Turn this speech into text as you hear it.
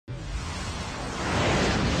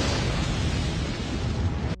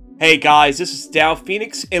Hey guys, this is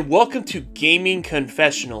Downphoenix, and welcome to Gaming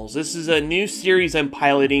Confessionals. This is a new series I'm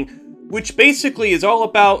piloting, which basically is all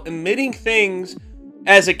about admitting things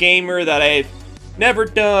as a gamer that I've never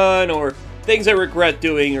done, or things I regret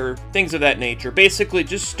doing, or things of that nature. Basically,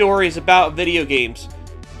 just stories about video games.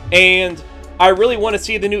 And I really want to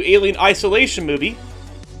see the new Alien Isolation movie.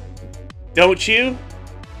 Don't you?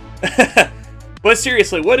 But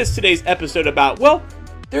seriously, what is today's episode about? Well,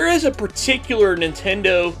 there is a particular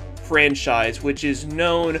Nintendo franchise which is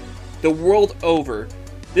known the world over.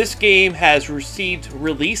 This game has received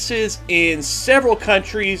releases in several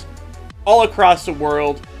countries all across the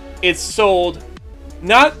world. It's sold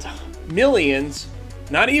not millions,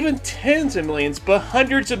 not even tens of millions, but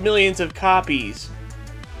hundreds of millions of copies.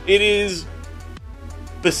 It is,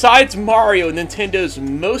 besides Mario, Nintendo's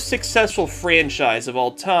most successful franchise of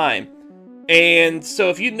all time. And so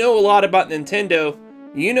if you know a lot about Nintendo,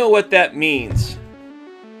 you know what that means.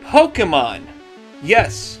 Pokemon.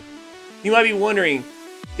 Yes. You might be wondering,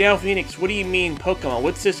 Downphoenix, what do you mean Pokemon?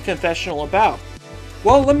 What's this confessional about?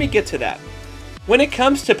 Well, let me get to that. When it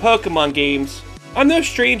comes to Pokemon games, I'm no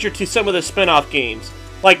stranger to some of the spin-off games,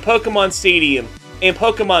 like Pokemon Stadium and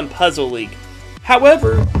Pokemon Puzzle League.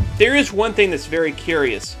 However, there is one thing that's very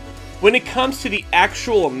curious. When it comes to the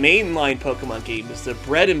actual mainline Pokemon game, it's the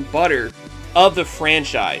bread and butter of the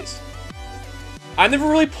franchise, I never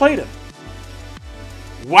really played them.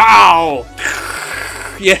 Wow!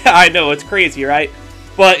 Yeah, I know, it's crazy, right?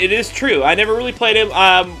 But it is true. I never really played him.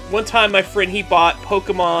 One time my friend, he bought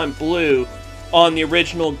Pokemon Blue on the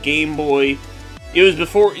original Game Boy. It was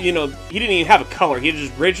before, you know, he didn't even have a color. He had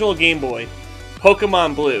just original Game Boy,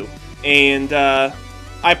 Pokemon Blue. And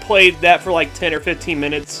I played that for like 10 or 15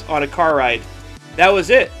 minutes on a car ride. That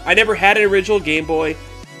was it. I never had an original Game Boy.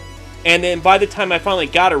 And then by the time I finally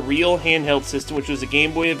got a real handheld system, which was a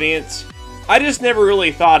Game Boy Advance, I just never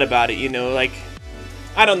really thought about it, you know, like,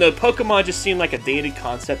 I don't know, Pokemon just seemed like a dated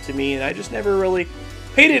concept to me, and I just never really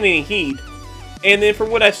paid it any heed. And then from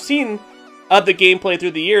what I've seen of the gameplay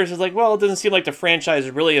through the years, it's like, well, it doesn't seem like the franchise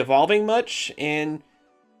is really evolving much, and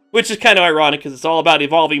which is kind of ironic because it's all about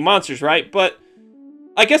evolving monsters, right? But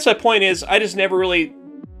I guess my point is, I just never really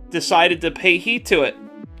decided to pay heed to it.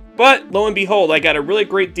 But lo and behold, I got a really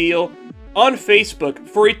great deal on Facebook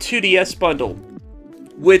for a 2DS bundle,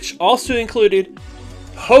 which also included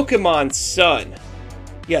Pokemon Sun.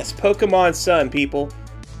 Yes, Pokemon Sun, people.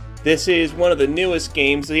 This is one of the newest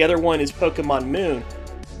games. The other one is Pokemon Moon.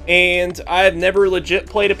 And I've never legit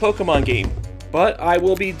played a Pokemon game, but I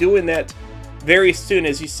will be doing that very soon.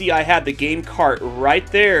 As you see, I have the game cart right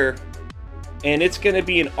there, and it's going to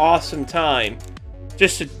be an awesome time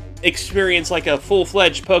just to experience like a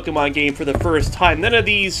full-fledged Pokemon game for the first time. None of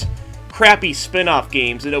these crappy spin-off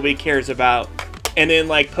games that nobody cares about. And then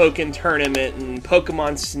like Pokken Tournament and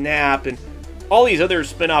Pokemon Snap and all these other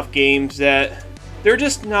spin-off games that they're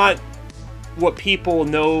just not what people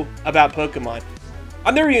know about Pokemon.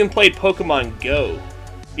 I've never even played Pokemon Go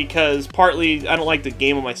because partly I don't like the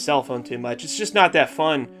game on my cell phone too much. It's just not that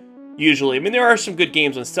fun usually. I mean, there are some good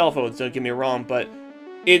games on cell phones, don't get me wrong, but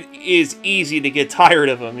it is easy to get tired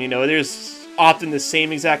of them. You know, there's often the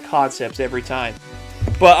same exact concepts every time.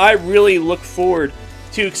 But I really look forward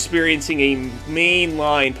to experiencing a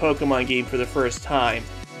mainline Pokemon game for the first time.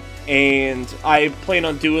 And I plan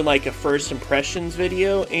on doing like a first impressions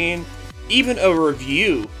video and even a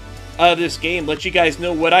review of this game. Let you guys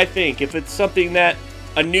know what I think. If it's something that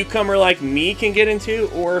a newcomer like me can get into,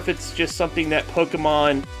 or if it's just something that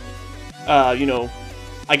Pokemon, you know,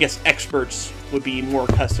 I guess experts would be more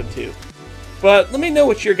accustomed to. But let me know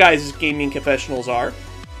what your guys' gaming confessionals are.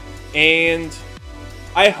 And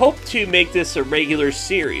I hope to make this a regular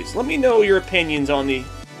series. Let me know your opinions on the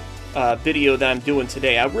video that I'm doing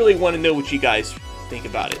today. I really want to know what you guys think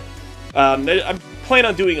about it. I plan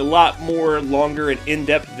on doing a lot more longer and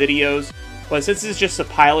in-depth videos, but since this is just a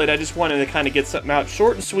pilot, I just wanted to kind of get something out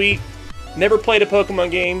short and sweet. Never played a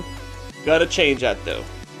Pokemon game. Gotta change that though.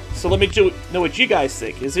 So let me know what you guys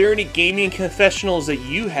think. Is there any gaming confessionals that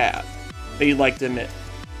you have that you'd like to admit?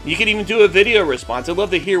 You can even do a video response. I'd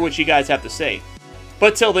love to hear what you guys have to say.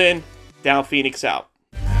 But till then, Downphoenix out.